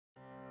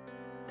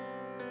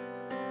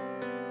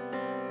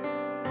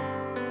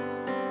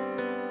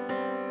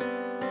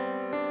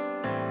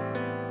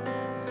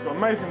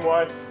amazing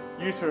wife.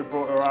 You two have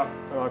brought her up,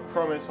 and I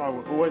promise I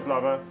will always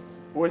love her,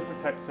 always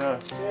protect her,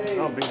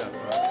 and I'll be there for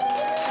her.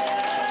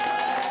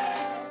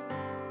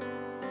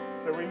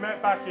 So we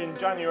met back in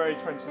January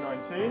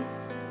 2019,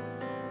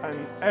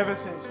 and ever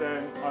since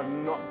then, I've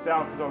not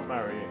doubted I'll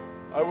marry you.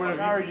 I would have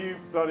married you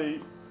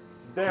bloody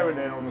there and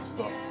then on the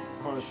spot.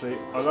 Honestly,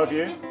 I love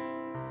you.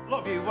 A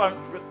lot of you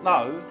won't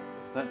know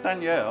that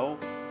Danielle,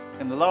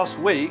 in the last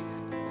week,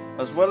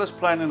 as well as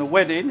planning a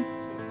wedding,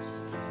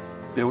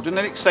 building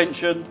an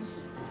extension,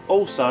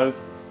 also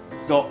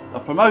got a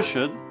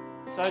promotion.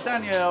 So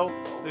Danielle,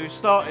 who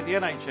started the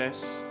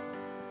NHS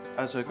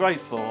as a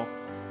grade 4,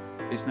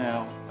 is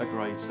now a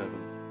grade 7.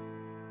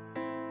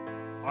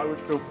 I would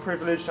feel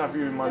privileged to have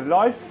you in my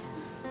life,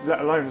 let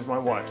alone as my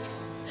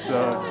wife.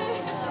 So.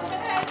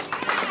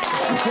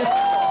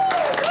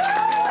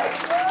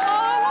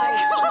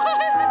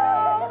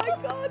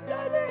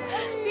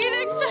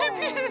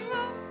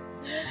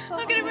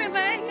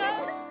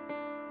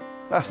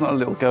 That's not a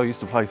little girl who used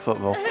to play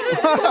football.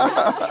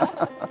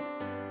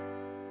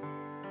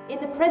 In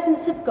the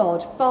presence of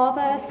God,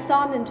 Father,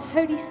 Son and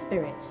Holy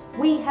Spirit,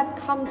 we have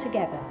come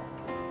together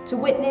to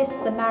witness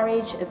the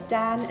marriage of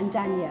Dan and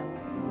Danielle.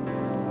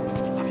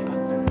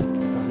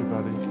 Love you,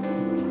 buddy.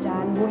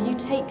 Dan, will you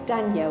take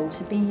Danielle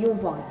to be your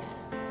wife?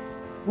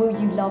 Will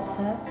you love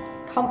her,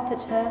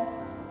 comfort her,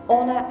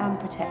 honour and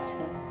protect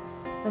her,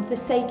 and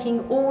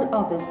forsaking all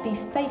others, be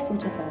faithful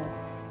to her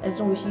as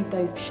long as you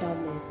both shall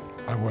live?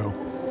 I will.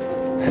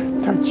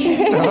 Don't you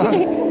start.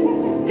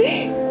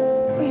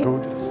 You're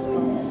gorgeous.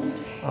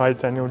 I,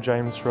 Daniel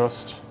James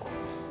Frost.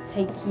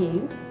 Take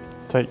you.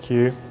 Take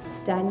you.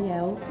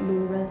 Danielle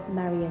Laura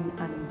Marion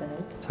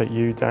Annenberg. Take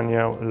you,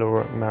 Danielle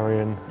Laura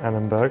Marion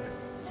Annenberg.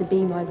 To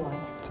be my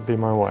wife. To be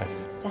my wife.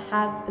 To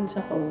have and to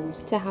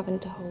hold. To have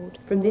and to hold.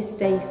 From this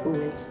day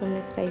forward. From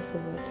this day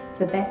forward.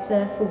 For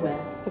better, for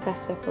worse. For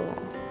better, for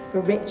worse.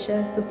 For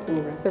richer, for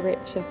poorer. For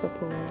richer, for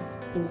poorer.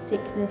 In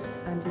sickness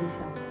and in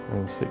health.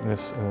 In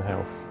sickness and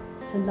health.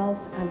 To love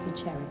and to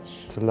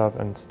cherish. To love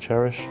and to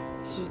cherish.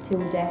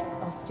 Till death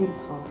us do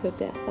part. Till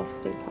death us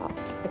do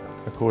part.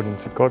 According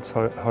to God's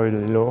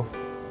holy law.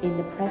 In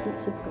the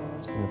presence of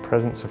God. In the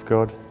presence of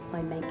God.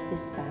 I make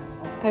this vow.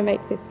 I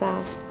make this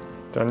vow.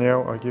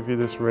 Danielle, I give you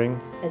this ring.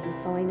 As a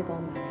sign of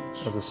our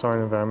marriage. As a sign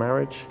of our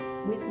marriage.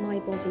 With my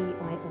body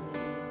I honour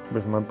you.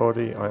 With my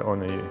body I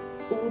honour you.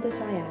 All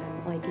that I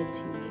am I give to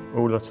you.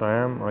 All that I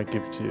am I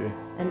give to you.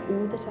 And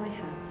all that I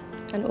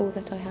have. And all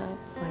that I have.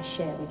 I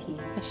share with you.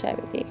 I share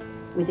with you.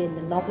 Within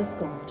the love of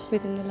God.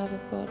 Within the love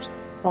of God.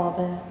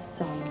 Father,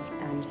 Son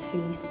and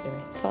Holy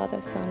Spirit.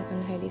 Father, Son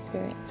and Holy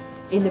Spirit.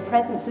 In the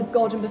presence of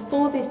God and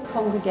before this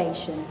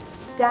congregation,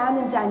 Dan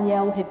and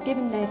Danielle have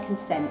given their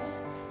consent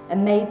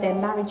and made their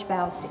marriage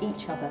vows to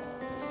each other.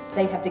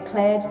 They have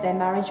declared their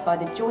marriage by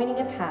the joining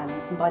of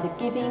hands and by the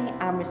giving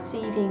and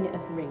receiving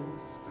of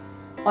rings.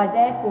 I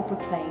therefore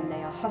proclaim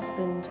they are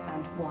husband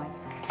and wife.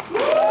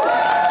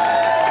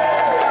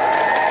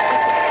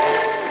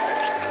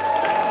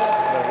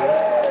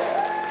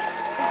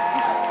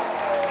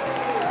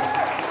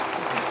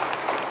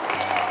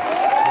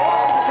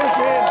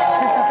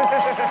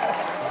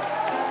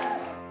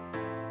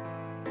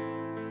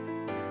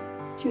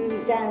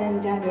 To Dan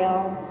and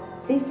Danielle,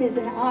 this is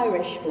an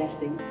Irish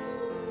blessing.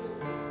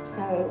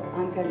 So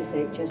I'm going to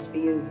say it just for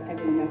you,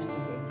 everyone else to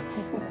hear.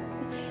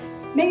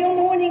 May your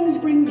mornings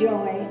bring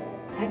joy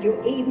and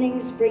your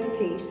evenings bring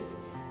peace.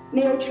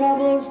 May your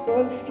troubles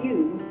grow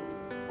few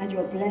and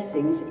your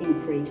blessings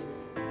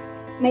increase.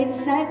 May the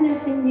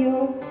sadness in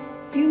your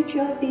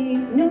future be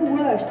no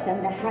worse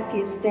than the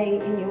happiest day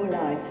in your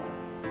life.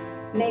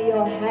 May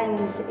your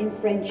hands in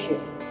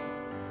friendship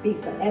be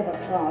forever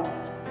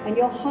clasped and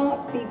your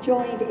heart be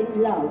joined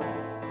in love,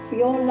 for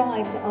your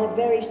lives are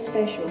very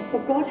special, for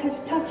God has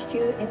touched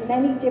you in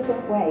many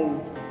different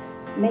ways.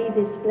 May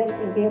this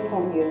blessing be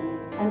upon you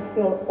and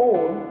fill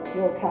all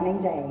your coming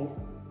days.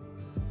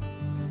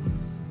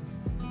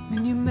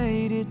 When you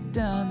made it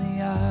down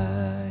the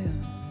aisle,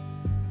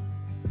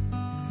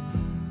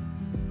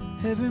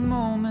 every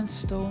moment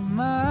stole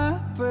my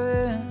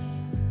breath.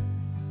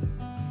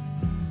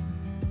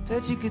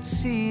 Bet you could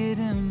see it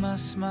in my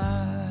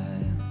smile.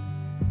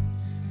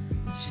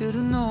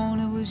 Should've known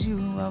it was you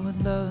I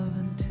would love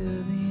until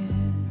the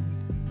end.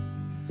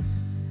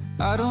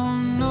 I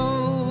don't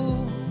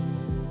know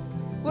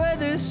where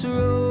this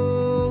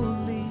road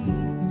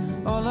leads.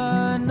 All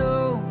I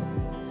know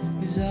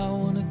is I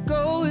wanna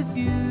go with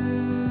you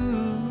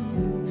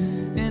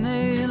in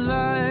a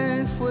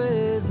life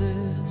where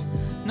there's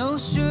no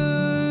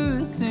sure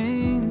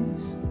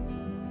things.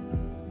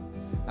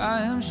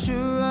 I am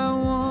sure I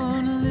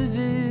wanna live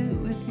it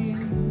with you.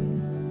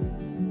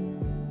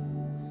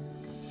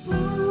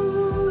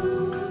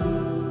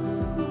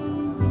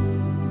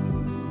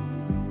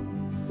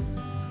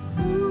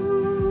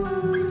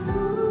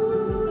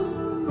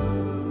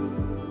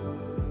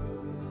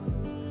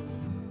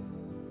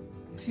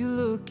 If you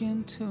look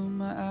into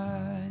my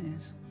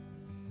eyes,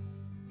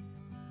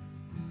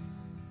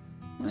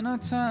 when our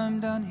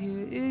time down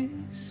here is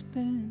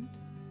spent,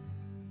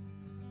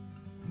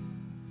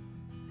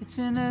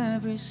 written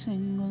every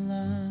single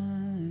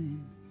line.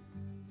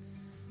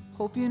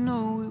 Hope you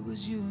know it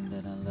was you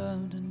that I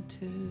loved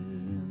until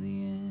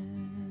the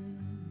end.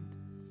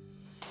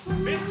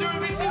 Mr.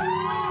 and Mrs.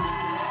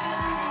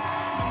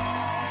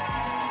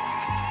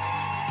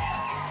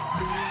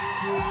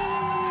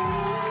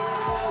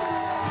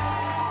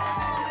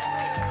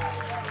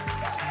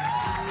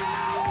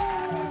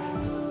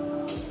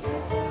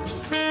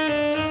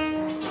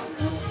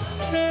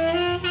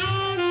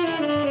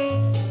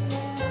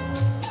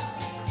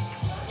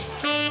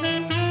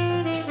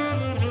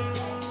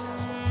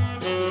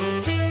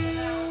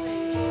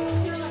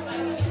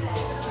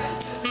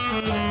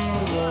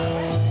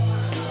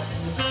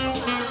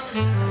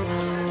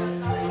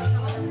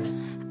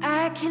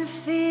 I can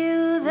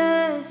feel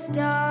the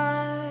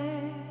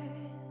stars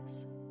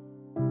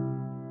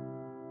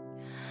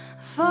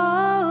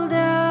fall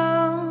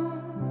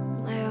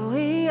down where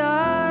we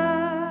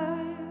are,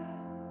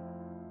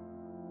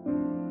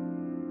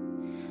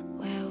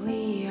 where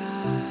we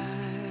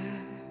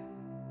are.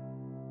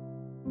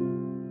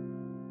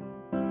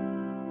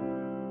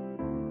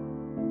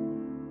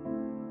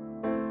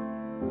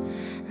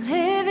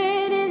 Live